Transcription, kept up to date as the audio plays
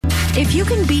If you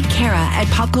can beat Kara at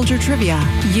Pop Culture Trivia,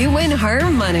 you win her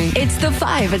money. It's the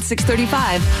 5 at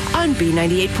 6:35 on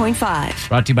B98.5.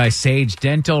 Brought to you by Sage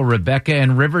Dental, Rebecca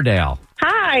in Riverdale.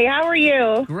 Hi, how are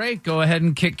you? Great. Go ahead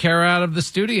and kick Kara out of the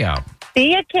studio.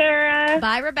 See ya, Kara.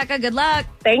 Bye, Rebecca. Good luck.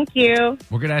 Thank you.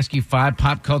 We're going to ask you 5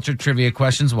 pop culture trivia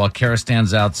questions while Kara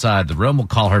stands outside the room. We'll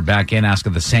call her back in, ask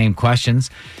her the same questions.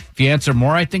 If you answer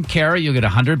more right than Kara, you'll get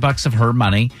 $100 of her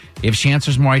money. If she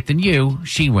answers more right than you,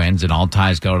 she wins, and all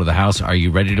ties go to the house. Are you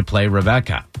ready to play,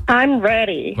 Rebecca? I'm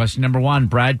ready. Question number 1.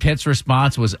 Brad Pitt's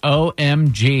response was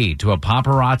OMG to a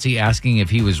paparazzi asking if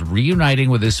he was reuniting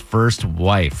with his first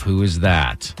wife. Who is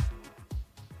that?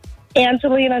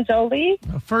 Angelina Jolie?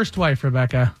 First wife,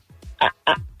 Rebecca.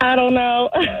 I don't know.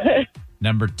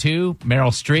 Number 2,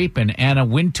 Meryl Streep and Anna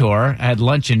Wintour had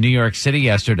lunch in New York City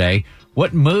yesterday.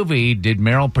 What movie did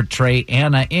Meryl portray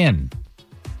Anna in?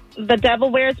 The Devil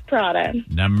Wears Prada.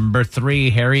 Number 3,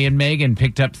 Harry and Meghan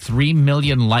picked up 3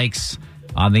 million likes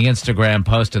on the Instagram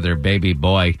post of their baby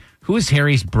boy. Who is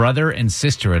Harry's brother and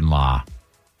sister-in-law?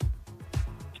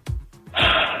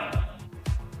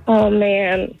 Oh,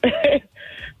 man.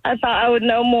 I thought I would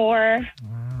know more.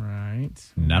 All right.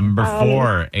 Number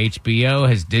 4, HBO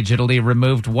has digitally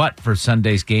removed what for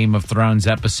Sunday's Game of Thrones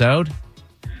episode?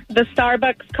 The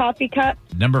Starbucks coffee cup.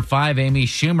 Number 5, Amy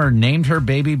Schumer named her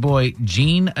baby boy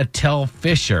Gene Attell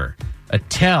Fisher.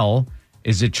 Attell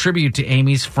is a tribute to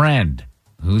Amy's friend.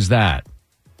 Who's that?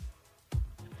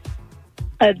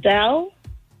 Adele?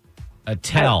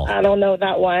 Attell. I don't know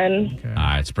that one. Okay. All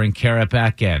right, let's bring Kara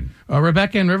back in.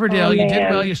 Rebecca in Riverdale, you did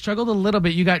man. well. You struggled a little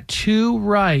bit. You got 2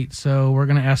 right. So we're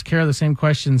going to ask Kara the same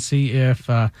question, see if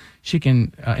she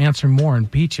can answer more and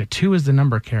beat you. 2 is the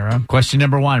number, Kara. Question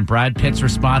number 1. Brad Pitt's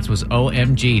response was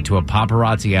OMG to a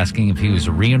paparazzi asking if he was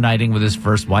reuniting with his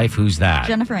first wife. Who's that?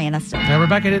 Jennifer Aniston.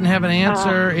 Rebecca didn't have an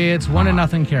answer. It's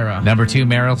 1-0, Kara. Number 2,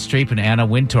 Meryl Streep and Anna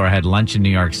Wintour had lunch in New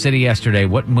York City yesterday.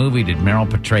 What movie did Meryl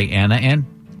portray Anna in?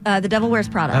 The Devil Wears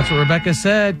Prada. That's what Rebecca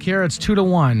said. Kara, it's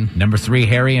 2-1. Number 3,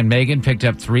 Harry and Meghan picked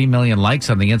up 3 million likes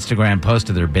on the Instagram post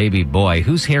of their baby boy.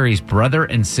 Who's Harry's brother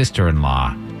and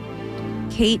sister-in-law?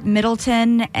 Kate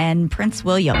Middleton and Prince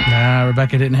William.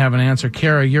 Rebecca didn't have an answer.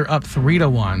 Kara, you're up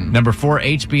 3-1. Number 4,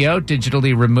 HBO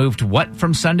digitally removed what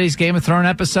from Sunday's Game of Thrones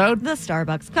episode? The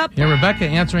Starbucks cup. Yeah, Rebecca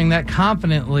answering that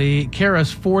confidently.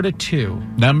 Kara's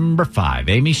 4-2. Number 5,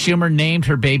 Amy Schumer named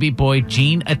her baby boy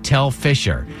Gene Attell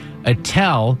Fisher.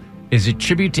 Attell is a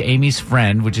tribute to Amy's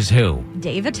friend, which is who?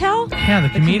 Dave Attell? Yeah, the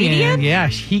comedian. Yeah,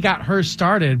 he got her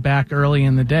started back early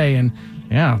in the day, and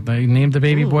yeah, they named the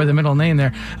baby boy the middle name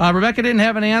there. Rebecca didn't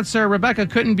have an answer. Rebecca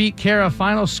couldn't beat Kara.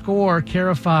 Final score,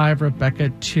 Kara 5, Rebecca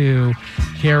 2.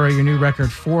 Kara, your new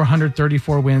record,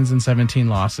 434 wins and 17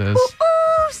 losses.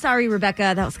 Ooh, sorry,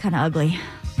 Rebecca. That was kind of ugly.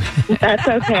 That's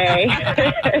okay.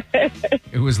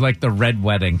 It was like the red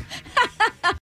wedding.